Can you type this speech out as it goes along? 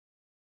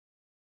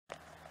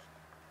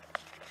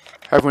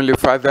Heavenly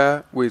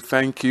Father, we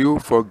thank you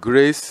for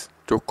grace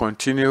to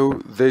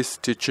continue these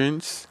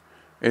teachings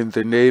in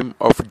the name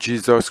of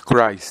Jesus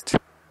Christ.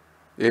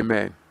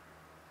 Amen.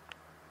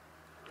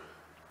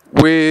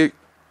 We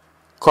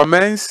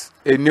commence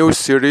a new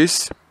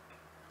series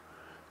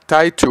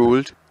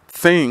titled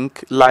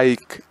Think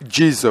Like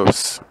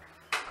Jesus.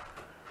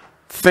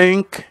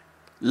 Think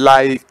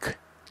like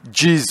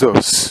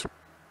Jesus.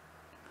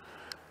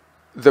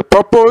 The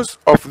purpose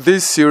of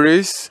this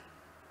series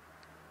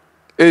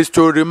is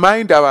to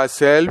remind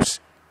ourselves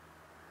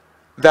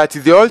that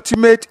the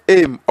ultimate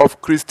aim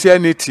of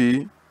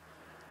Christianity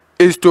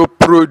is to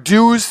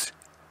produce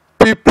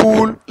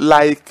people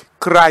like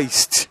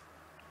Christ.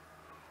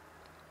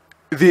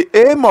 The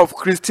aim of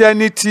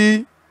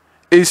Christianity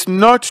is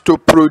not to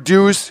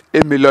produce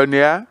a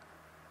millionaire.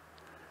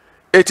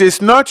 It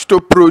is not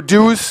to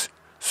produce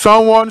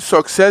someone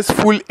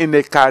successful in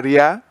a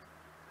career.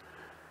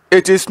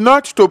 It is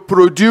not to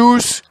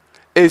produce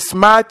a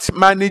smart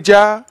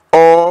manager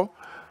or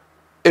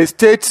a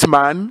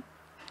statesman.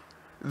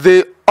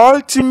 The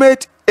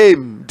ultimate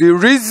aim, the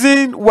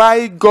reason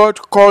why God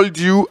called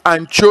you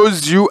and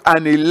chose you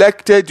and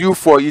elected you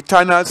for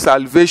eternal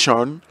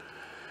salvation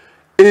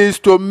is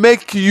to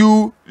make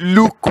you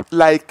look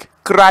like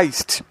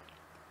Christ.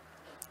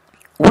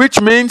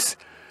 Which means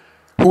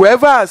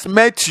whoever has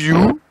met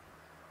you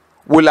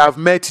will have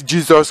met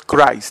Jesus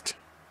Christ.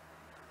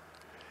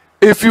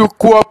 If you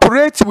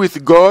cooperate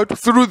with God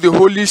through the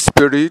Holy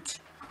Spirit,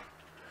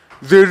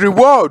 the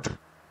reward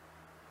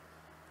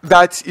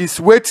that is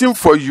waiting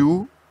for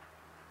you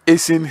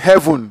is in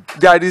heaven.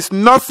 There is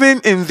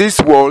nothing in this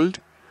world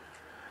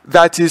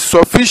that is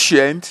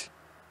sufficient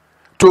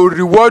to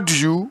reward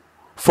you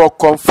for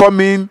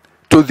conforming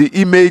to the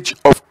image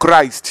of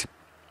Christ.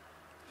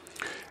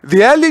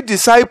 The early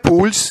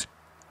disciples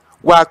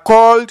were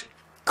called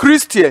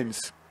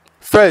Christians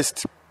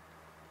first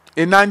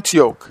in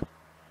Antioch.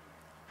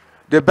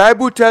 The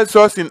Bible tells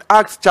us in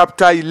Acts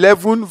chapter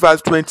 11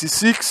 verse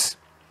 26,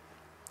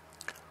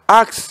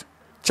 Acts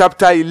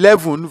chapter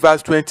 11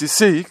 verse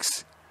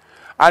 26,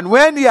 and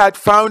when he had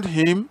found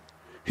him,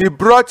 he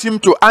brought him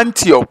to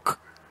Antioch.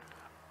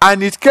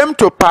 And it came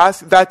to pass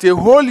that a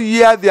whole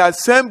year they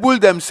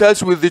assembled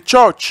themselves with the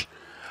church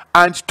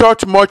and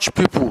taught much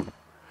people.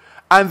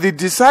 And the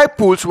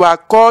disciples were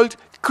called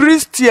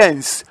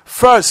Christians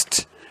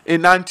first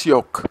in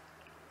Antioch.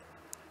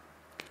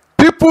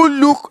 People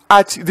look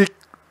at the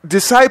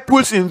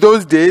disciples in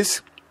those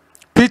days,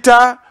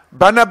 Peter,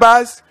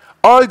 Barnabas,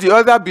 all the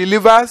other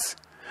believers,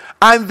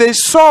 and they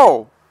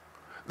saw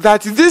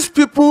that these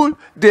people,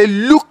 they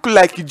look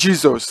like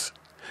Jesus.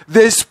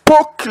 They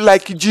spoke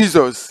like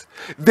Jesus.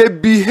 They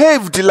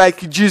behaved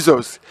like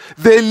Jesus.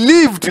 They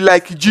lived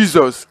like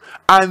Jesus.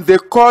 And they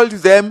called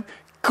them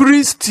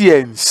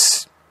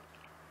Christians.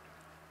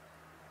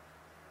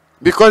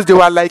 Because they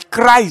were like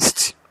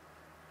Christ.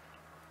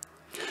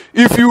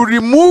 If you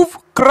remove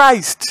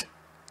Christ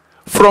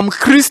from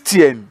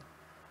Christian,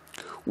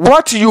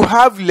 what you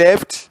have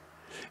left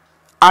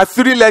are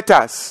three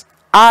letters.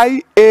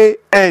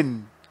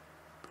 I-A-N.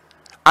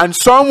 And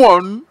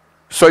someone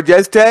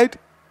suggested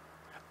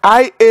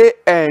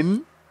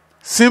I-A-N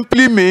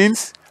simply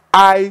means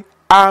I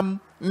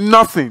am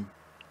nothing.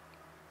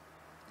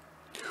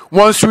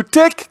 Once you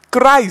take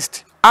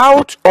Christ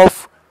out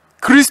of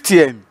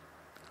Christian,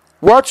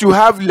 what you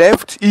have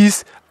left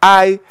is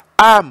I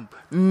am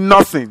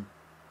nothing.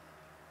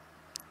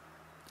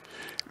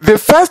 The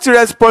first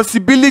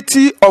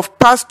responsibility of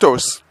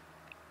pastors,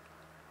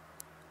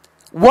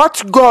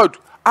 what God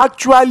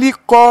actually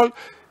called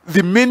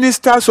the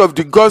ministers of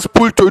the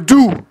gospel to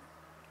do,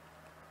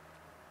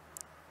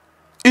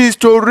 is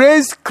to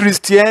raise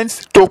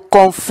Christians to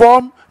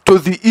conform to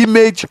the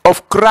image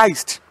of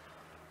Christ.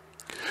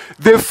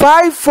 The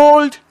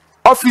fivefold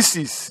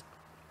offices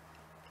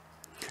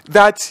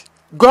that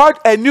God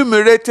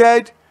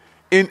enumerated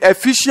in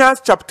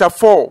Ephesians chapter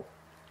 4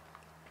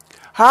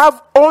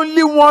 have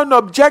only one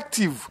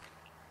objective: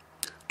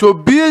 to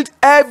build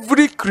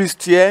every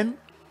Christian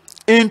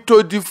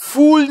into the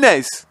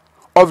fullness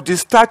of the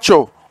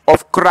stature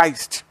of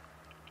Christ.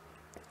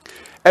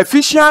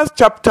 Ephesians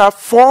chapter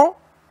 4,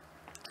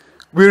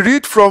 we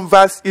read from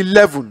verse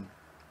 11.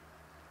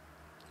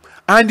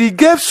 And he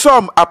gave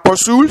some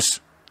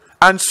apostles,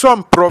 and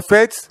some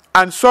prophets,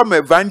 and some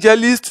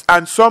evangelists,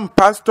 and some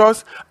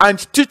pastors, and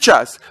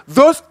teachers.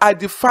 Those are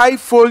the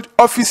fivefold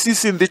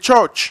offices in the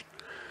church.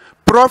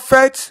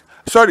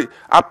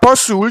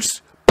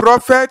 Apostles,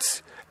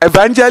 prophets,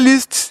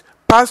 evangelists,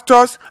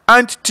 pastors,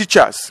 and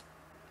teachers.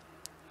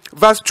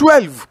 Verse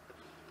 12.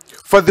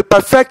 For the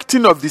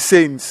perfecting of the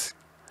saints,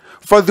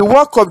 for the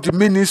work of the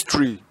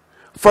ministry,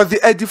 for the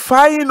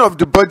edifying of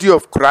the body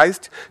of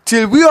Christ,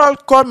 till we all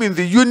come in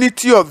the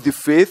unity of the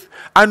faith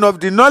and of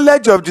the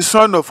knowledge of the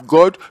Son of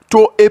God,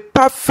 to a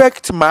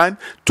perfect man,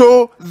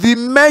 to the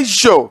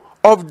measure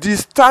of the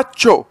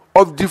stature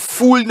of the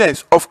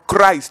fullness of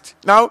Christ.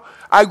 Now,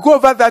 I go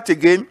over that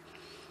again.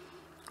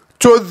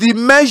 To the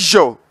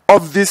measure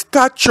of the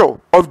stature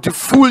of the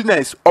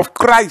fullness of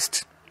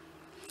Christ,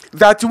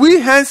 that we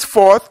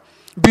henceforth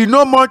Be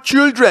no more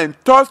children,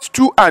 tossed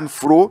to and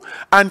fro,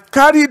 and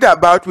carried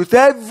about with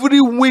every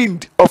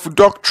wind of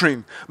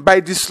doctrine, by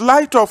the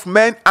sleight of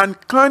men and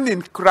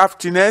cunning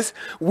craftiness,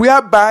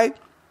 whereby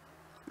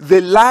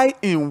they lie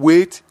in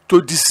wait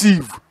to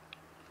deceive.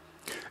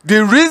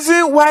 The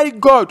reason why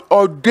God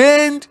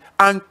ordained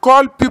and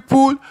called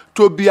people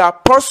to be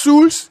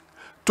apostles,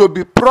 to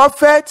be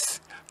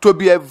prophets, to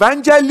be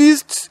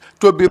evangelists,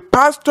 to be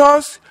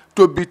pastors,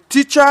 to be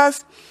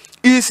teachers,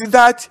 is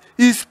that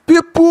his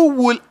people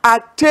will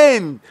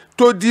attain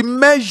to the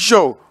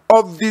measure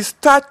of the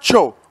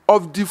stature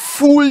of the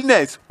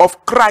fullness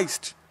of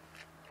Christ.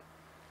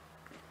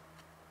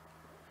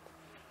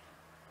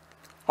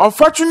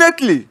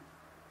 Unfortunately,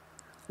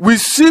 we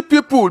see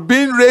people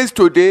being raised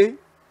today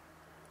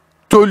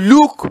to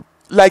look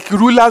like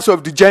rulers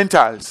of the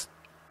Gentiles.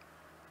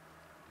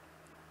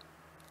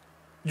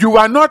 You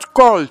are not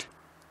called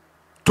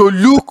to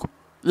look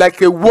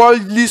like a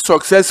worldly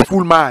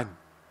successful man.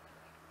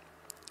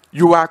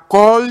 You are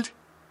called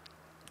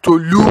to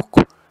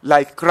look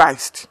like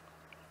Christ.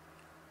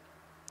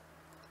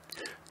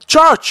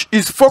 Church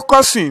is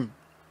focusing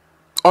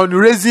on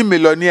raising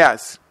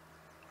millionaires,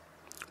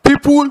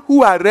 people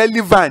who are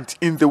relevant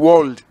in the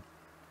world.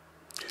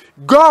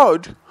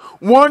 God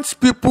wants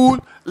people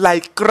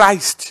like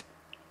Christ,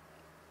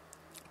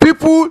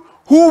 people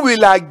who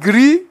will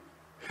agree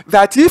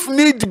that if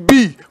need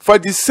be, for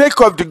the sake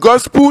of the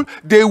gospel,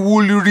 they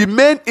will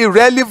remain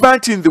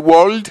irrelevant in the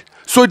world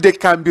so they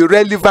can be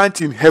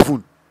relevant in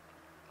heaven.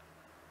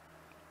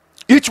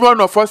 Each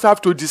one of us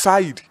have to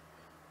decide.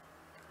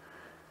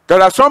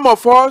 There are some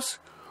of us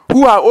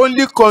who are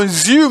only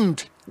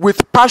consumed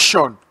with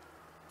passion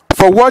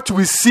for what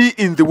we see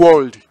in the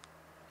world.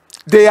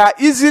 They are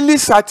easily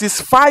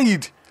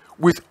satisfied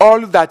with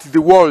all that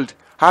the world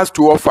has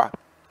to offer.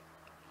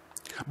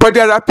 But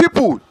there are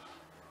people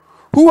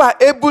who are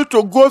able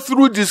to go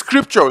through the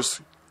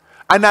scriptures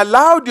and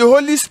allow the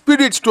Holy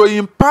Spirit to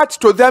impart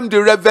to them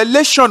the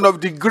revelation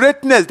of the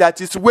greatness that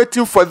is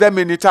waiting for them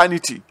in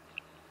eternity.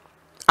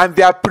 And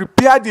they are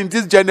prepared in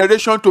this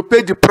generation to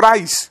pay the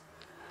price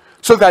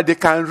so that they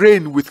can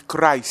reign with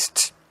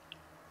Christ.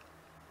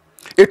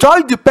 It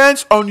all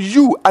depends on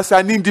you as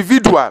an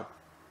individual.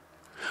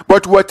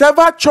 But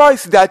whatever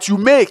choice that you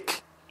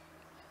make,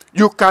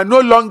 you can no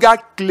longer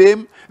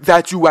claim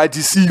that you are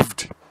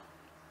deceived.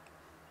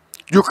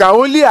 You can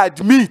only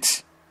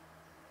admit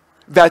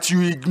that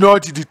you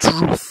ignored the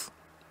truth.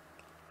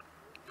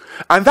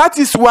 And that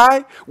is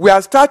why we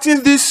are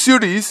starting this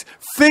series,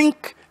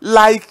 Think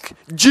Like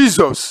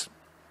Jesus.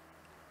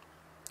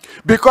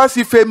 Because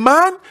if a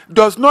man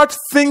does not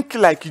think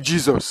like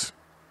Jesus,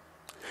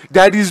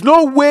 there is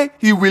no way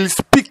he will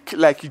speak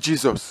like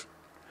Jesus.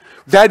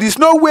 There is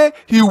no way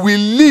he will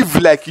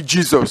live like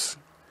Jesus.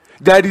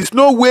 There is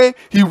no way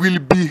he will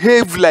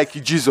behave like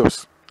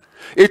Jesus.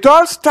 It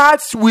all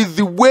starts with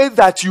the way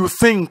that you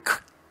think.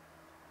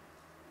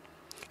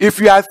 If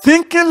you are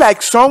thinking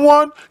like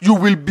someone, you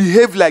will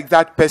behave like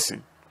that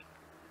person.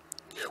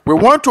 We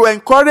want to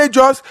encourage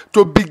us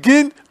to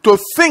begin to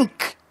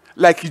think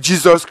like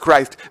Jesus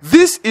Christ.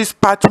 This is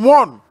part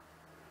 1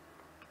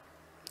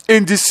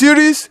 in the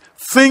series,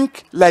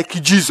 Think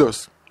Like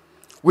Jesus.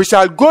 We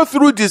shall go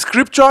through the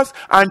scriptures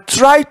and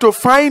try to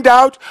find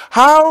out,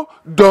 how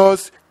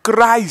does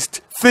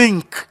Christ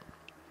think?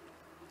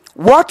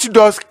 What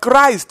does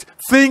Christ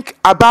think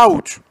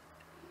about?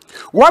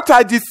 What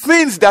are the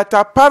things that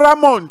are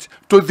paramount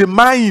to the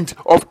mind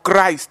of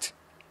Christ?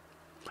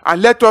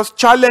 And let us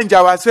challenge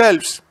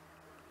ourselves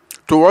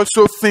to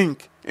also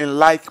think in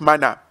like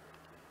manner.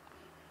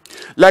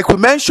 Like we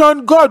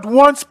mentioned, God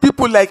wants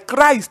people like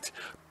Christ,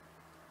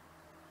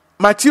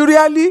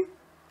 materially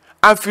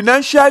and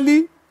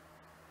financially.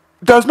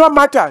 Does not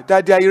matter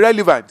that they are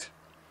irrelevant.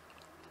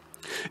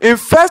 In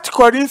 1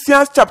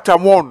 Corinthians chapter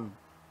 1,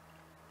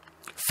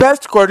 1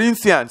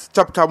 Corinthians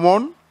chapter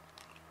 1,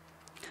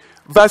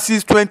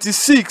 verses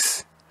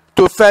 26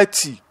 to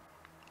 30.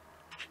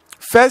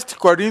 1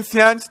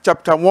 Corinthians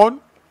chapter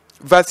 1,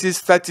 verses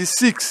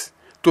 36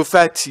 to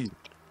 30.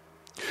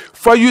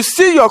 For you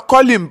see your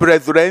calling,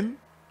 brethren,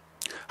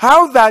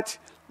 how that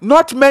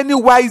not many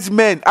wise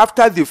men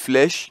after the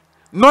flesh,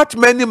 not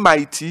many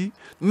mighty,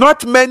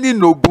 not many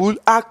noble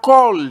are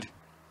called.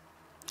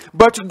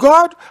 But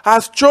God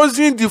has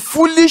chosen the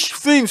foolish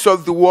things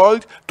of the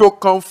world to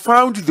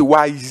confound the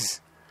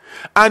wise.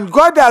 And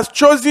God has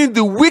chosen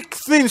the weak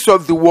things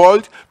of the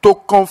world to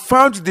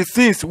confound the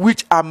things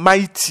which are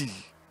mighty.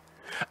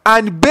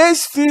 And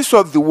base things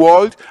of the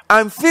world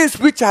and things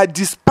which are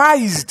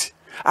despised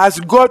as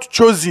God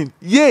chosen,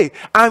 yea,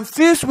 and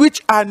things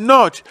which are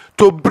not,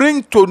 to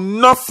bring to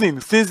nothing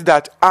things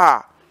that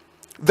are,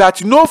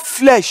 that no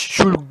flesh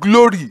should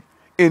glory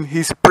in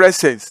his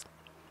presence.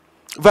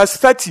 Verse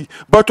 30,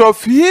 but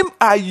of him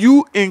are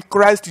you in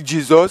Christ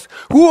Jesus,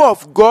 who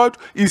of God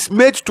is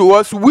made to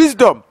us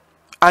wisdom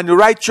and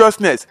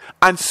righteousness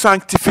and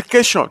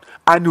sanctification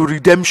and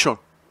redemption.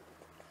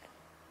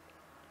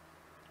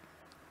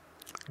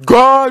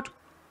 God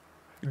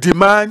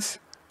demands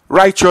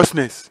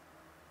righteousness.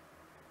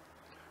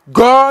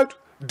 God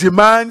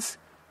demands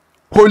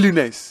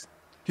holiness.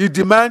 He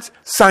demands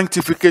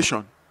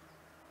sanctification.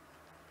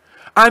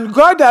 And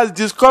God has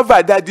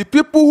discovered that the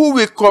people who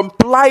will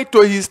comply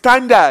to his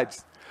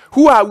standards,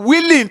 who are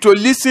willing to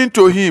listen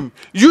to him,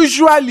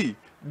 usually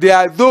they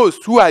are those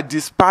who are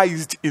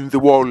despised in the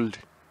world.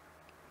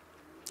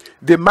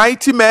 The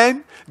mighty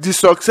men, the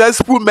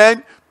successful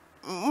men,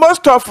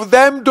 most of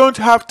them don't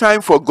have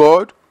time for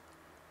God.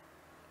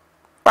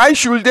 Why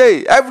should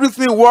they?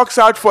 Everything works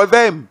out for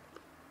them.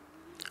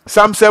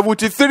 Psalm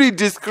 73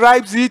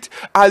 describes it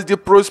as the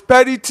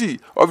prosperity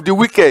of the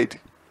wicked.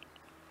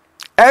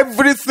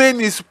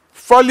 Everything is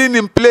falling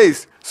in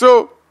place.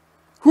 So,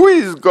 who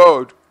is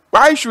God?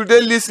 Why should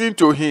they listen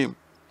to him?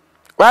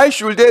 Why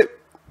should they?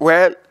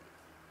 Well,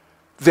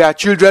 they are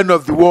children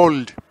of the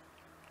world.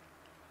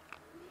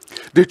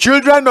 The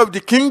children of the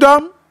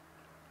kingdom,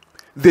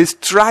 they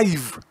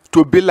strive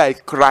to be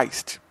like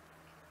Christ.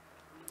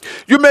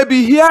 You may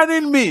be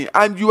hearing me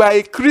and you are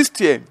a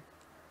Christian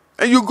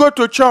and you go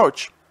to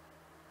church.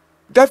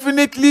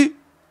 Definitely,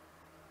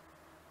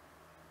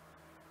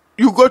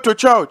 you go to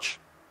church.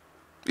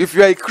 If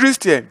you are a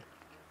Christian,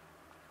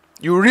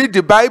 you read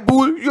the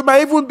Bible, you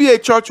might even be a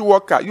church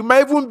worker, you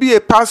might even be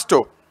a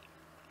pastor.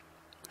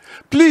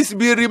 Please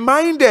be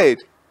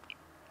reminded,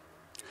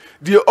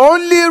 the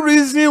only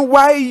reason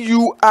why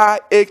you are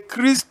a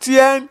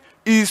Christian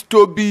is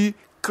to be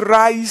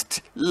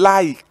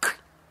Christ-like.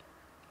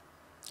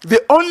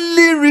 The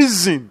only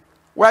reason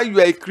why you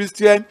are a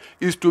Christian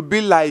is to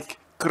be like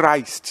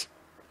Christ.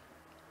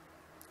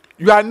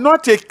 You are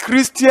not a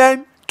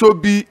Christian to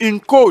be, in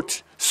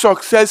quote,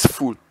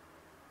 successful.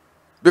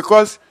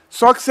 Because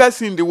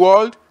success in the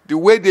world, the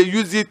way they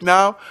use it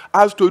now,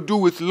 has to do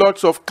with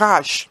lots of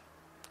cash.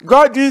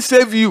 God didn't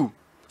save you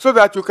so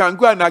that you can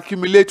go and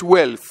accumulate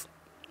wealth.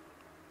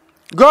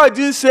 God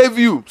didn't save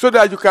you so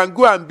that you can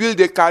go and build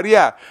a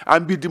career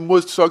and be the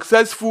most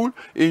successful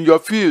in your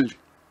field.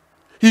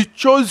 He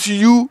chose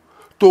you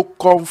to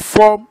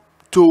conform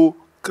to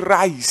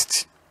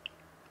Christ.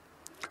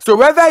 So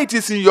whether it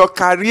is in your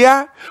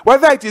career,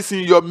 whether it is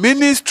in your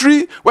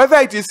ministry, whether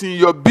it is in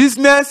your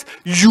business,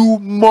 you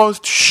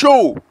must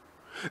show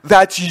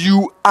that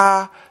you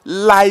are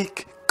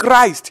like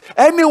Christ.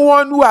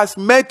 Anyone who has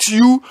met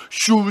you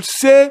should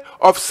say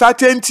of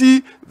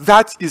certainty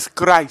that is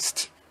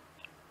Christ.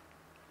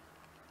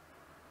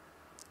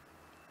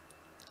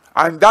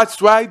 And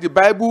that's why the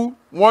Bible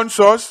wants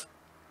us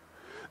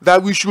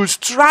that we should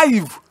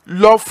strive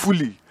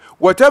lawfully.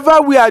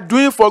 Whatever we are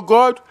doing for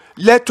God,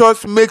 let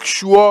us make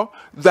sure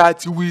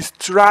that we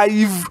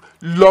strive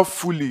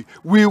lawfully.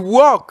 We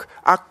walk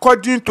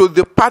according to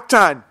the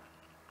pattern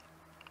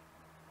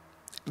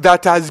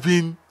that has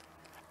been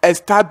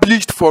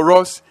established for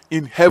us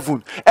in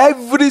heaven.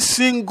 Every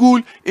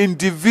single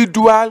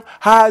individual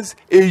has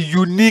a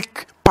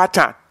unique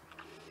pattern.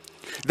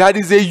 That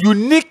is a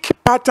unique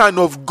pattern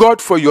of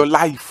God for your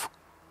life.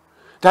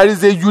 That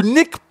is a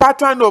unique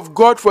pattern of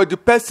God for the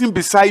person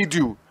beside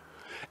you.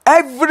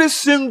 Every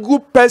single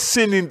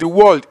person in the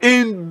world,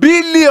 in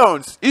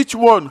billions, each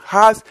one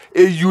has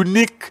a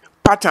unique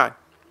pattern.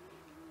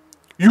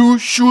 You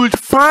should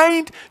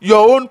find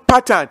your own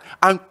pattern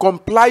and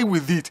comply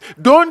with it.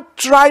 Don't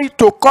try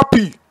to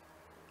copy.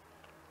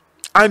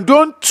 And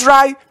don't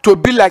try to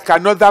be like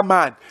another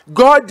man.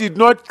 God did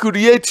not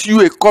create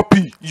you a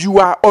copy. You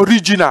are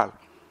original.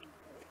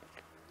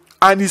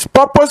 And his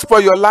purpose for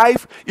your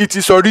life, it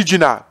is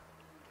original.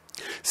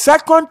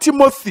 2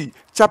 Timothy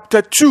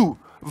chapter 2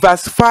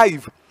 verse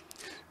 5.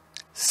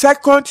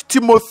 2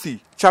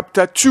 Timothy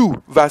chapter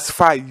 2 verse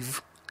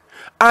 5.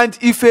 And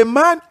if a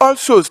man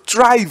also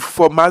strive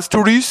for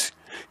masteries,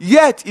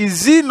 yet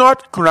is he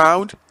not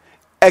crowned,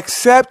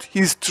 except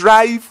he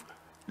strive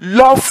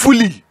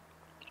lawfully.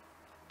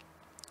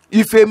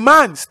 If a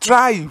man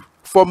strive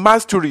for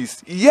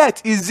masteries,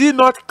 yet is he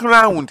not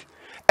crowned,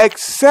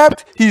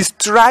 except he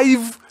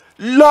strive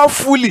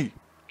lawfully.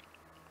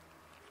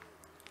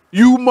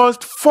 You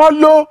must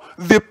follow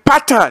the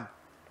pattern.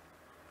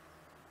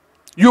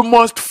 You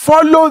must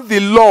follow the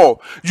law.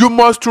 You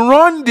must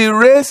run the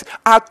race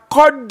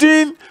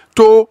according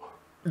to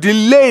the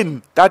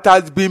lane that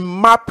has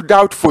been mapped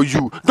out for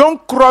you.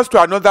 Don't cross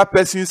to another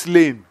person's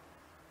lane.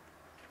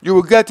 You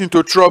will get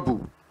into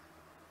trouble.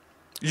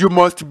 You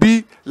must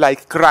be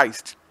like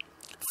Christ.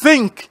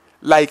 Think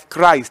like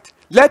Christ.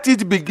 Let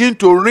it begin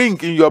to ring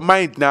in your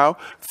mind now.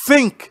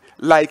 Think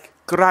like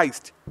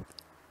Christ.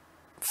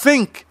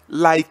 Think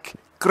like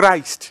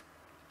Christ.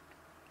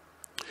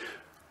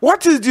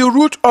 What is the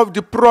root of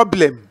the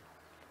problem?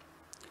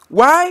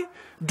 Why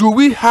do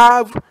we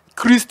have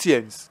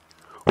Christians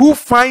who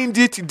find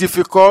it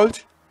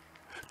difficult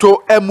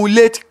to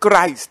emulate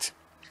Christ?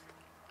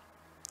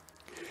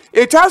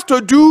 It has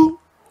to do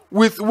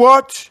with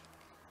what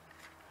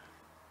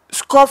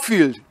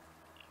Scofield,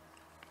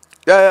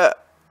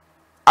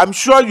 I'm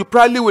sure you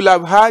probably will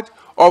have heard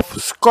of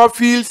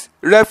Scofield's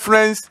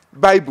Reference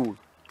Bible.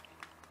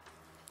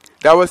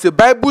 There was a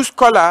Bible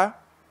scholar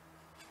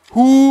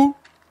who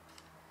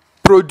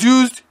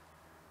produced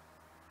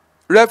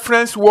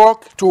reference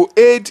work to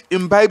aid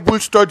in Bible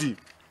study.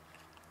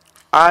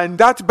 And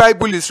that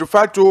Bible is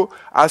referred to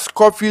as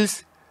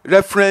Scofield's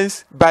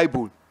Reference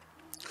Bible.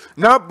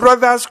 Now,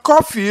 Brother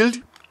Scofield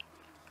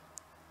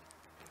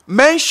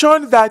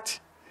mentioned that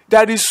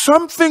there is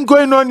something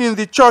going on in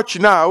the church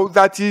now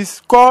that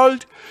is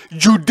called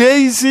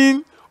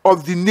Judaism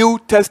of the New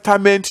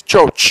Testament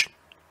church.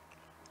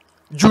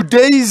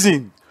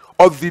 Judaism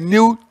of the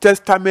New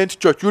Testament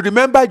church. You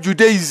remember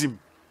Judaism,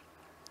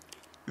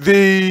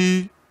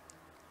 the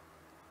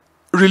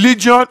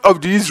religion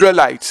of the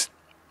Israelites,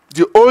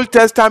 the Old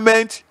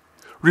Testament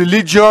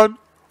religion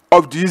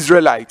of the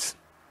Israelites.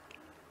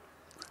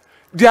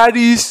 There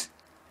is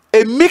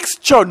a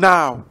mixture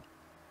now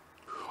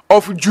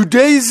of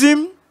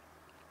Judaism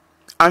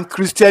and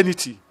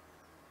Christianity.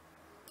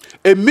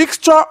 A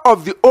mixture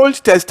of the Old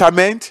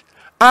Testament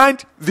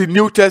and the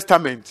New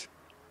Testament.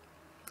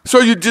 So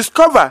you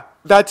discover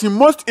that in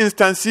most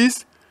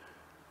instances,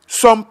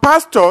 some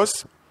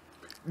pastors,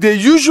 they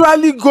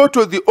usually go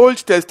to the Old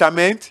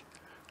Testament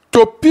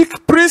to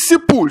pick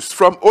principles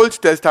from Old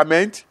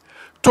Testament,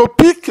 to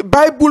pick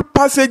Bible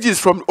passages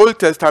from Old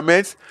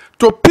Testament,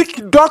 to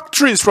pick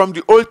doctrines from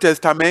the Old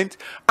Testament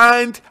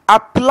and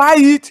apply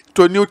it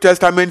to New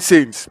Testament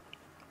saints.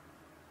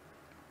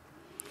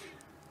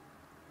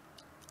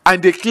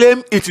 And they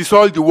claim it is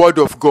all the word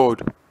of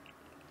God.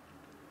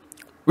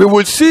 We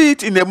will see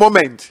it in a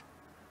moment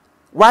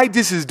why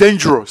this is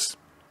dangerous.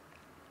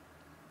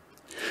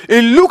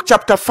 In Luke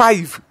chapter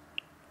 5,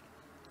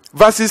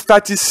 verses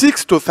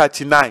 36 to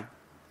 39.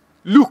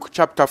 Luke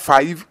chapter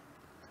 5,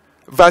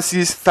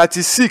 verses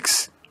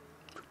 36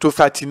 to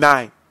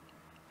 39.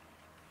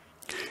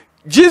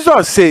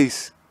 Jesus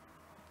says,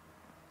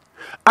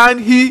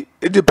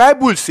 the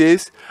Bible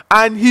says,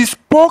 and he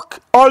spoke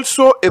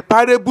also a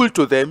parable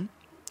to them.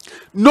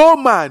 No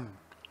man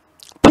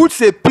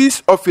puts a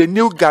piece of a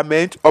new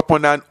garment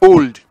upon an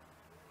old.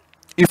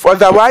 If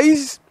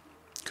otherwise,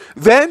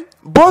 then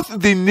both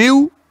the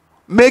new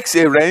makes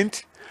a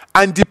rent,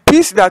 and the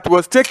piece that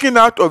was taken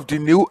out of the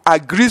new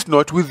agrees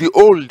not with the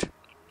old.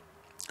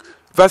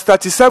 Verse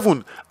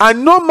 37,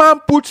 and no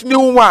man puts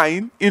new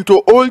wine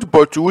into old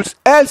bottles,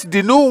 else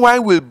the new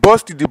wine will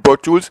burst the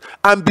bottles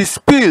and be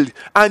spilled,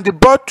 and the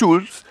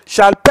bottles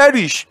shall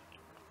perish.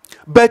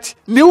 But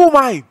new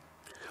wine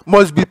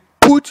must be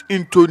put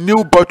into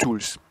new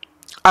bottles,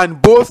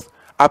 and both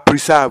are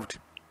preserved.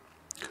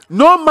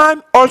 No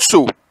man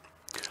also,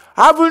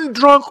 having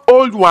drunk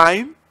old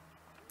wine,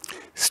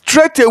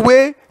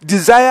 straightway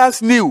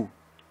desires new,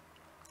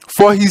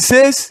 for he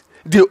says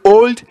the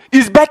old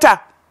is better.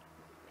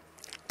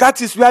 That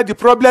is where the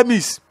problem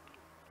is.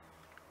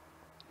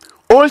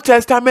 Old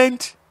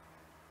Testament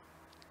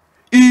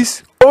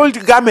is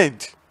old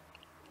garment.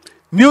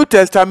 New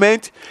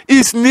Testament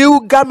is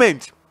new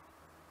garment.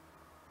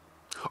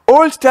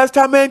 Old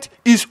Testament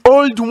is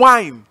old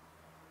wine.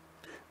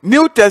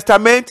 New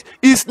Testament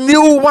is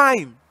new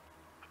wine.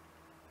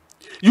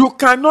 You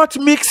cannot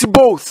mix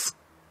both.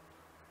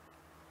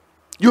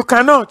 You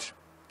cannot.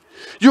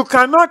 You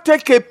cannot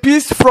take a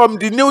piece from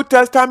the New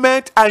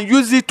Testament and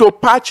use it to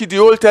patch the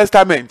Old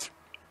Testament.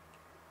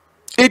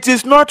 It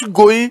is not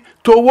going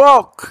to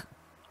work.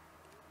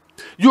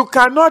 You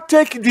cannot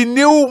take the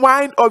new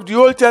wine of the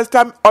Old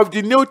Testament, of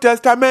the New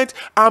Testament,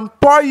 and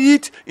pour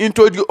it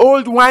into the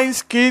old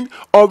wineskin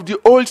of the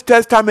Old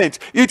Testament.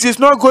 It is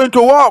not going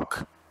to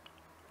work.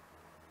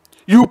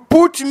 You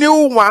put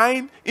new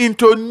wine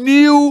into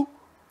new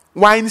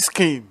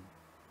wineskin.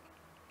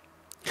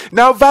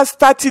 Now, verse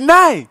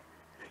 39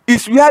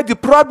 is where the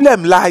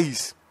problem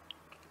lies.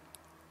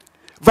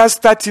 Verse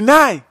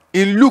 39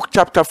 in Luke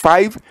chapter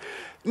 5,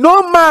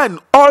 no man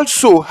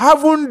also,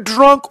 having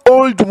drunk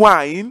old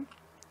wine,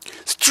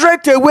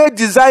 straightway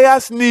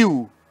desires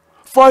new,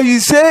 for he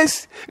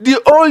says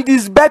the old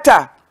is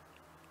better.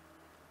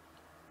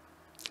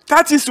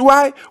 That is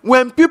why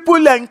when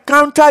people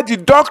encounter the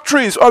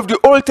doctrines of the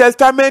Old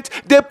Testament,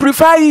 they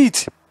prefer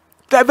it.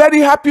 They're very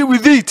happy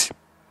with it.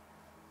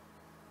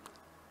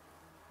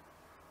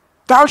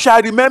 Thou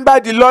shalt remember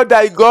the Lord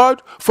thy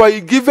God, for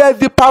he giveth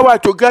thee power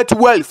to get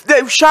wealth.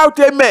 They shout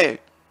amen.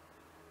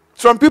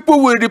 Some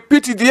people will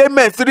repeat the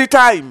amen 3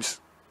 times.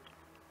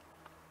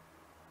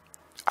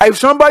 If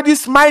somebody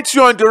smites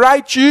you on the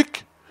right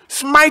cheek,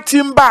 smite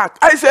him back.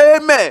 I say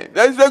amen.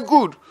 That is the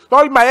good.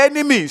 All my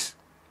enemies,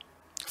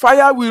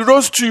 fire will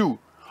roast you.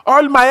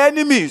 All my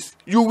enemies,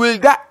 you will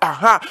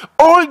die.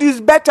 Old is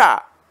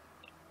better.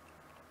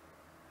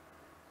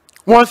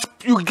 Once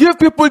you give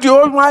people the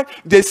old wine,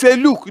 they say,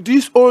 look,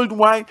 this old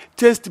wine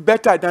tastes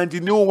better than the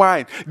new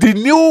wine. The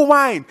new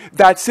wine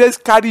that says,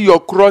 carry your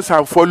cross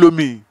and follow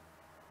me.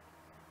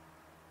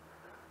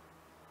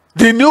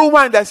 The new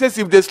wine that says,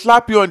 if they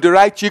slap you on the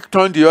right cheek,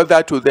 turn the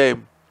other to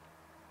them.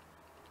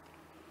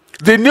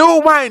 The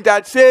new wine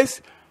that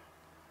says,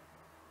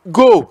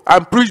 go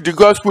and preach the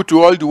gospel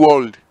to all the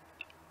world.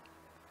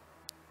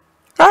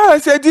 I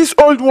said, this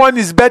old one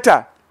is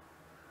better.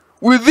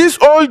 With this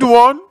old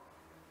one,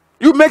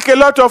 you make a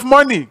lot of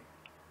money.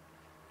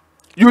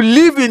 You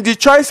live in the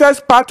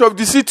choicest part of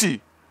the city.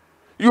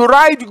 You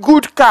ride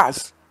good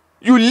cars.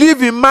 You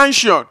live in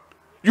mansion.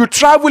 You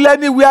travel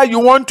anywhere you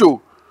want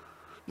to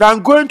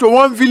than going to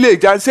one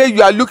village and say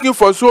you are looking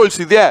for souls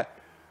there.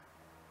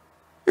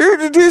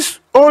 This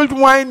old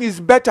wine is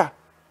better.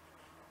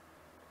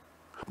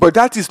 But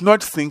that is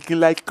not thinking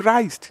like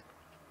Christ.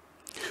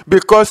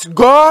 Because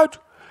God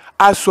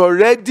has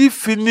already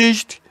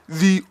finished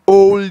the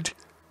old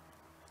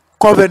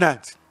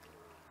covenant.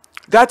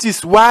 That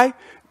is why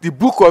the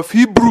book of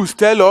Hebrews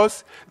tells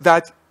us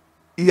that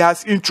he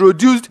has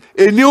introduced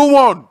a new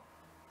one.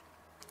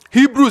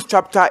 Hebrews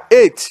chapter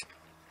 8,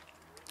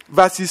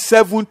 verses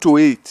 7 to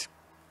 8.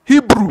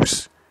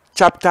 Hebrews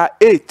chapter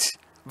 8,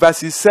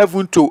 verses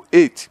 7 to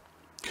 8.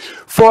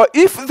 For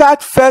if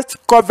that first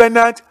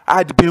covenant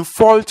had been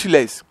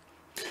faultless,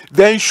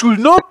 then should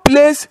no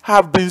place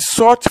have been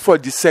sought for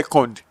the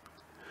second.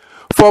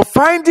 For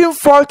finding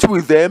fault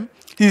with them,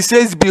 he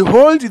says,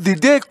 behold, the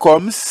day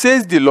comes,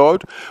 says the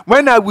Lord,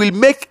 when I will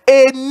make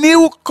a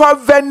new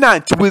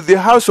covenant with the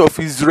house of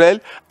Israel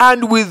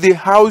and with the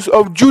house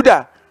of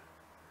Judah.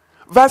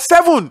 Verse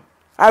 7,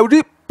 I will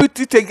repeat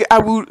it again. I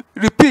will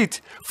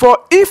repeat.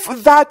 For if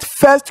that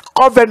first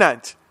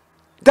covenant,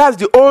 that's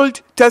the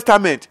Old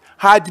Testament,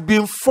 had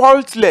been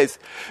faultless,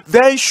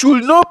 then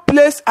should no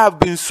place have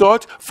been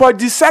sought for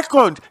the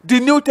second,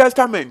 the New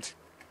Testament.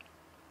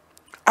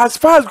 As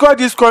far as God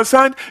is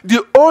concerned,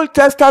 the Old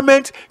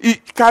Testament,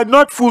 it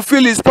cannot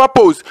fulfill its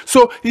purpose.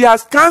 So he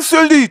has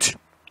cancelled it.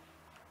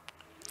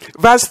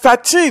 Verse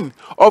 13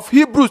 of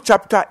Hebrews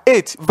chapter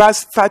 8,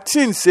 verse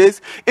 13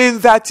 says, in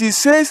that he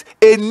says,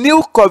 a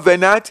new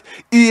covenant,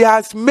 he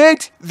has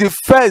made the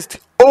first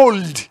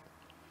old.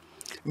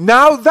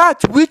 Now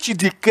that which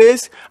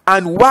decays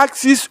and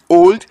waxes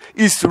old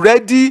is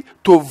ready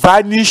to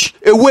vanish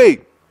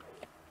away.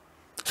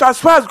 So as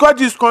far as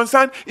God is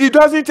concerned, it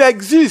doesn't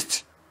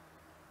exist.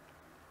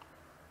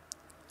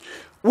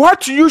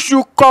 What you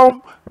should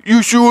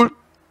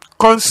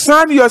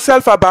concern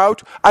yourself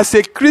about as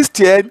a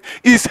Christian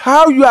is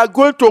how you are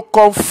going to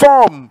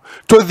conform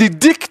to the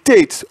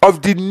dictates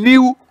of the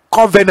new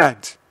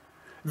covenant,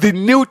 the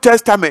New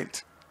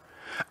Testament.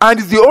 And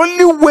the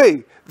only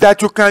way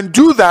that you can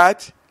do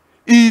that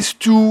is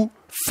to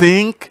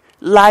think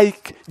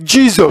like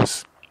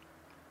Jesus.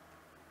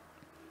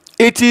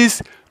 It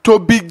is to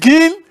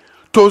begin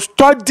to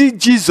study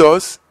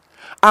Jesus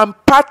and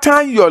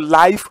pattern your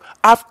life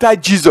after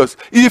Jesus.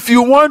 If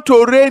you want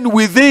to reign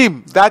with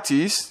him, that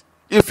is,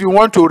 if you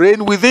want to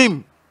reign with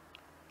him.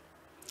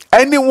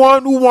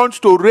 Anyone who wants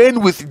to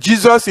reign with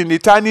Jesus in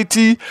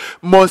eternity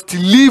must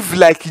live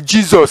like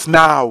Jesus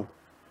now.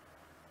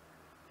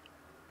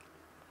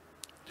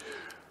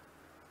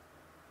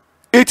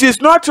 It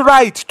is not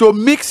right to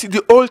mix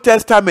the Old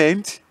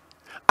Testament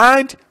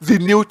and the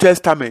New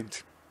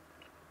Testament.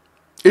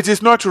 It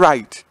is not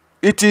right.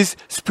 It is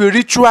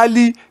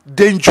spiritually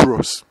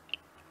dangerous.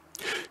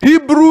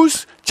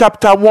 Hebrews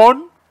chapter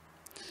 1,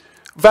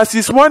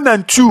 verses 1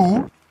 and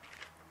 2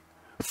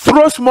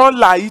 throws more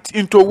light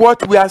into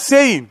what we are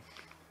saying.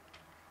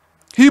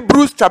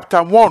 Hebrews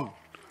chapter 1,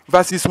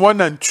 verses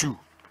 1 and 2.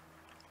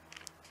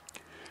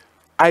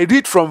 I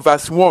read from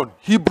verse 1.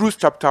 Hebrews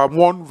chapter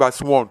 1,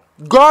 verse 1.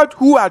 God,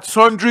 who at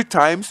sundry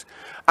times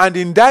and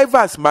in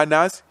diverse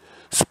manners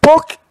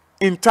spoke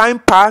in time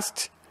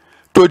past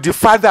to the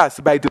fathers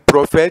by the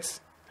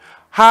prophets,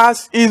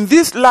 has in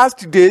these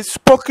last days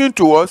spoken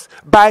to us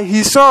by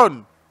his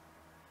Son,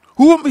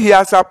 whom he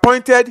has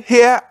appointed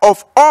heir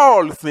of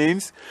all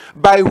things,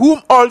 by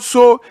whom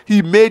also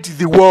he made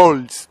the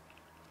worlds.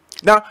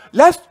 Now,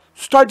 let's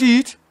study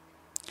it.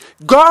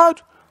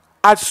 God,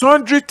 at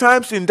sundry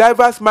times in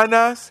diverse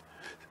manners,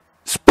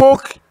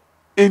 spoke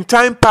in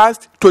time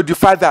past to the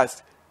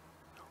fathers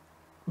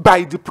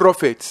by the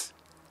prophets.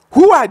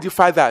 Who are the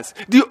fathers?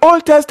 The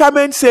Old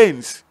Testament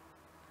saints.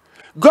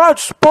 God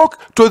spoke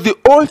to the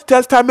Old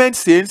Testament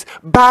saints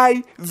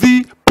by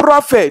the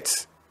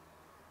prophets.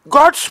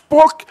 God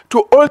spoke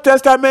to Old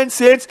Testament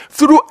saints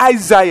through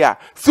Isaiah,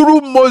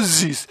 through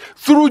Moses,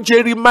 through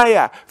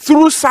Jeremiah,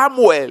 through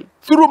Samuel,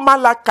 through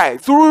Malachi,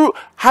 through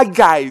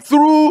Haggai,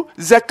 through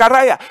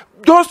Zechariah.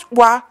 Those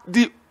were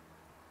the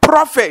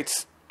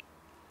prophets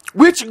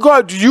which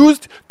God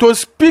used to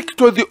speak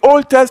to the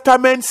Old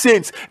Testament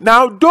saints.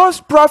 Now, those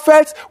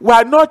prophets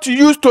were not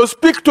used to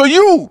speak to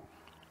you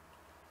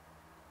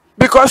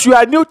because you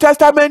are New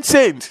Testament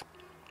saints.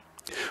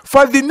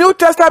 For the New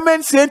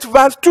Testament saints,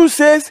 verse 2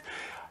 says,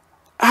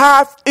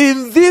 have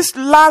in these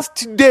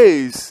last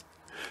days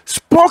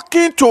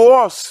spoken to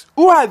us.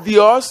 Who are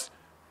the us?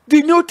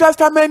 The New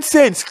Testament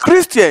saints,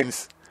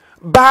 Christians,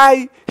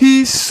 by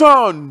his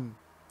Son,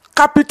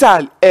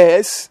 capital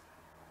S,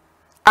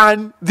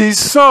 and the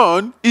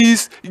Son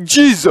is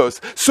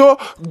Jesus. So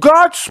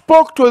God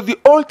spoke to the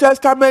Old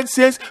Testament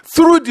saints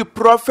through the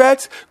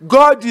prophets.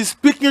 God is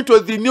speaking to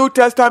the New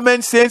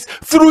Testament saints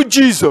through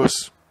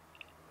Jesus.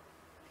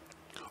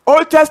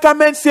 Old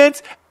Testament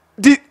saints,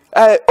 the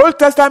Old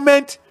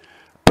Testament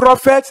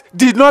prophets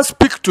did not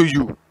speak to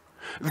you.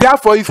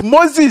 Therefore, if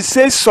Moses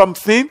says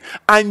something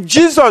and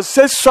Jesus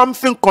says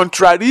something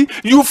contrary,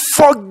 you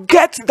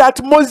forget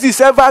that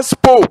Moses ever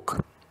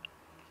spoke.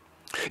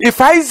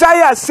 If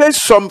Isaiah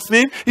says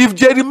something, if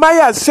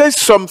Jeremiah says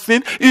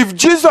something, if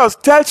Jesus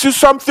tells you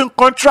something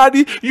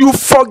contrary, you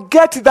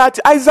forget that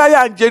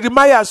Isaiah and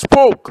Jeremiah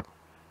spoke.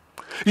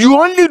 You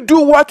only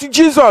do what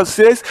Jesus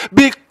says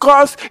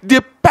because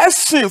the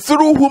person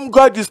through whom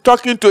God is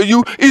talking to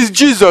you is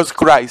Jesus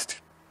Christ.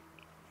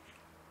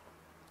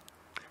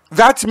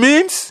 That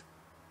means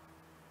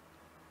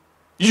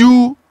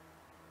you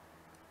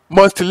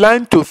must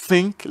learn to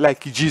think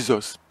like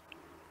Jesus.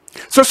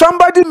 So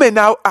somebody may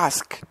now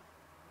ask,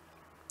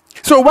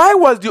 so why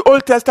was the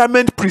Old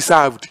Testament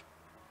preserved?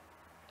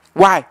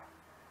 Why?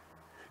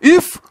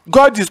 If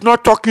God is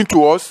not talking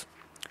to us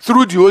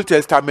through the Old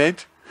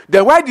Testament,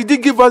 then why did he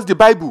give us the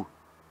Bible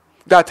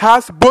that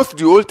has both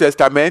the Old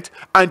Testament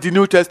and the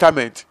New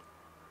Testament?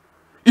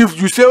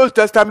 If you say Old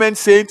Testament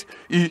saint,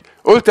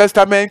 Old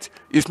Testament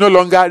is no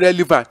longer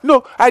relevant.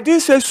 No, I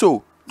didn't say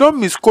so. Don't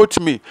misquote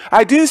me.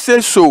 I didn't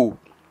say so.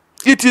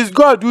 It is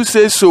God who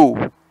says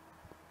so.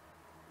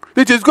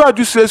 It is God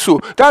who says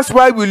so. That's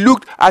why we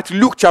looked at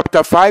Luke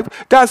chapter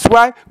 5. That's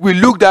why we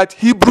looked at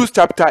Hebrews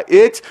chapter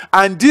 8.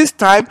 And this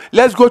time,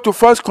 let's go to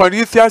 1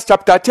 Corinthians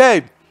chapter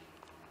 10.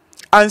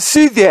 And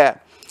see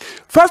there.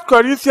 1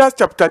 Corinthians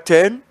chapter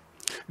 10.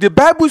 The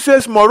Bible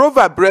says,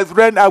 moreover,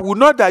 brethren, I will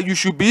not that you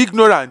should be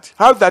ignorant,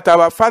 how that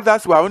our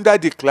fathers were under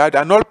the cloud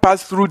and all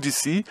passed through the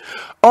sea.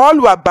 All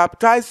were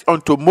baptized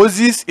unto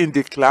Moses in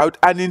the cloud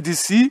and in the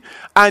sea,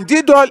 and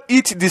did all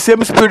eat the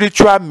same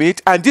spiritual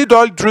meat, and did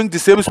all drink the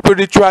same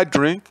spiritual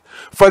drink.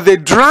 For they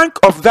drank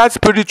of that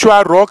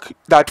spiritual rock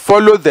that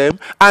followed them,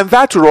 and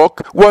that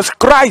rock was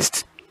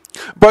Christ.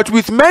 But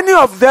with many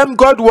of them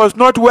God was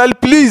not well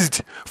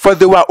pleased, for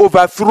they were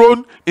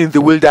overthrown in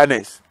the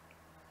wilderness.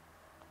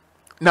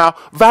 Now,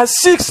 verse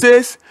 6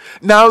 says,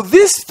 now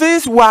these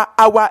things were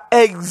our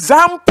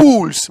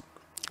examples,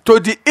 to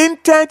the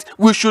intent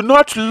we should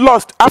not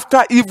lust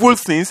after evil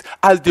things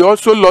as they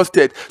also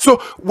lusted. So,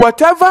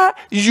 whatever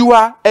you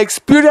are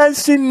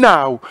experiencing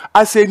now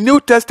as a New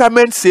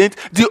Testament saint,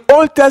 the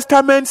Old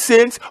Testament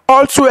saints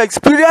also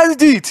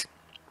experienced it.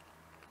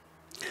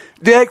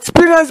 They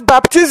experienced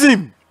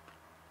baptism.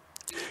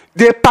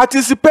 They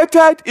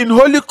participated in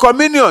Holy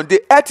Communion.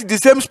 They ate the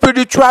same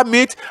spiritual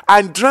meat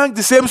and drank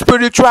the same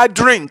spiritual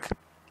drink.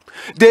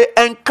 They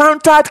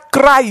encountered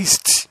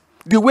Christ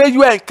the way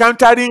you are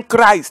encountering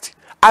Christ,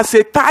 as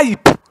a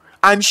type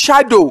and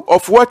shadow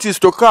of what is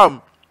to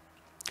come.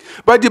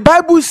 But the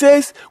Bible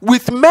says,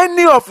 with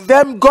many of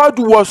them God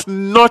was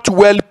not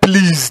well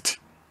pleased,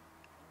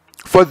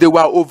 for they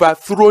were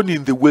overthrown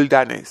in the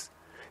wilderness.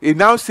 It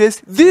now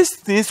says these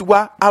things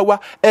were our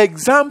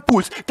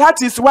examples.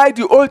 That is why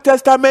the Old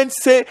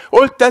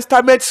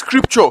Testament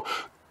scripture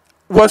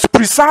was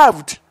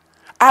preserved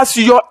as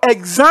your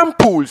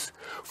examples,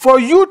 for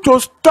you to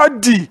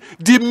study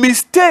the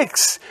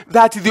mistakes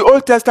that the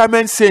Old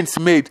Testament saints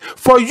made,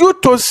 for you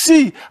to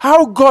see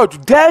how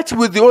God dealt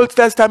with the Old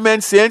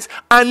Testament saints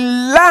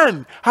and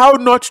learn how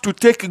not to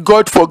take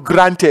God for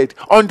granted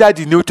under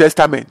the New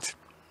Testament.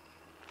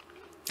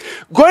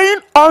 Going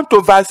on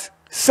to verse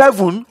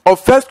 7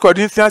 of 1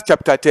 Corinthians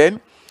chapter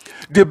 10,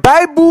 the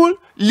Bible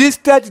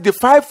listed the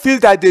 5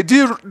 things that they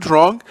did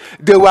wrong.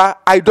 They were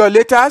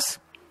idolaters,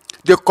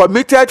 they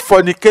committed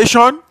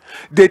fornication,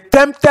 they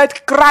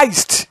tempted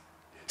Christ.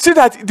 See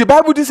that the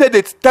Bible didn't say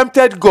they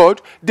tempted God,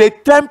 they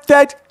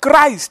tempted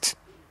Christ.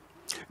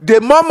 They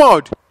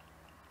murmured.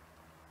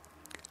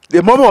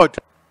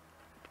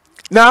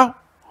 Now,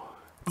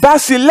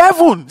 verse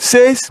 11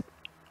 says,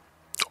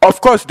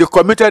 of course, they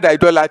committed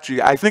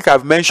idolatry. I think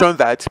I've mentioned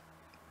that.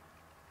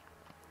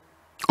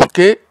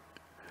 Okay.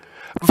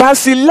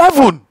 Verse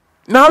 11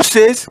 now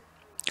says,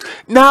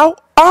 now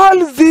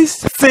all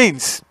these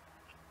things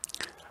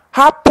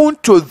happen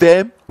to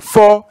them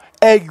for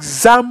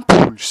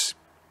examples,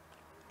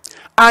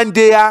 and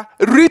they are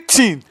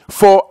written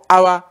for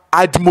our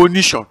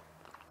admonition.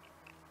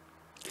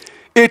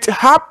 It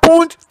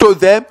happened to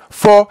them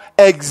for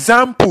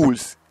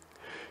examples.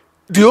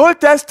 The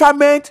Old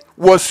Testament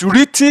was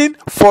written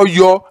for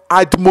your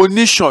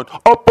admonition,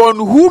 upon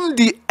whom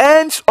the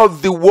ends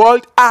of the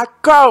world are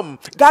come.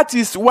 That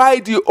is why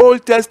the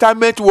Old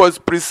Testament was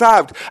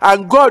preserved.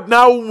 And God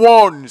now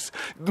warns,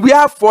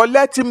 wherefore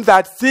let him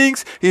that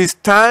thinks he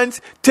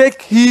stands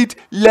take heed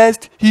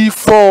lest he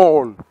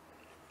fall.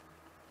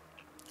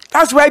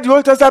 That's why the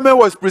Old Testament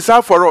was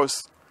preserved for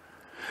us.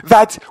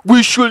 That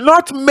we should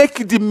not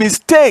make the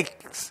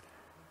mistakes.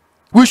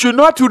 We should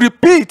not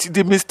repeat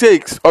the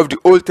mistakes of the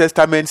Old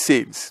Testament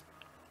saints.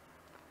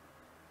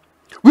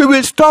 We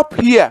will stop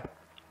here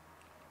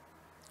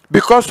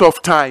because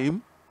of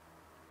time.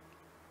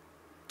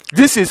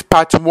 This is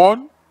part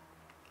 1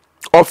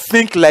 of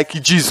Think Like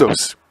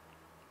Jesus.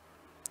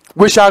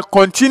 We shall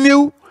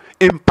continue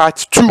in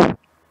part 2.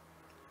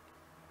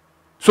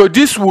 So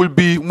this will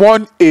be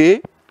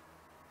 1A.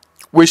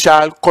 We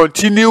shall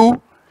continue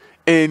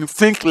in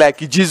Think Like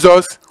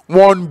Jesus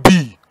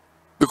 1B.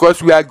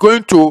 Because we are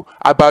going to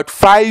about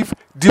 5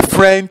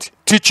 different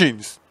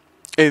teachings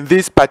in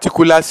this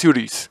particular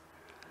series.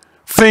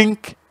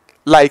 Think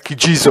Like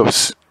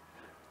Jesus.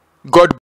 God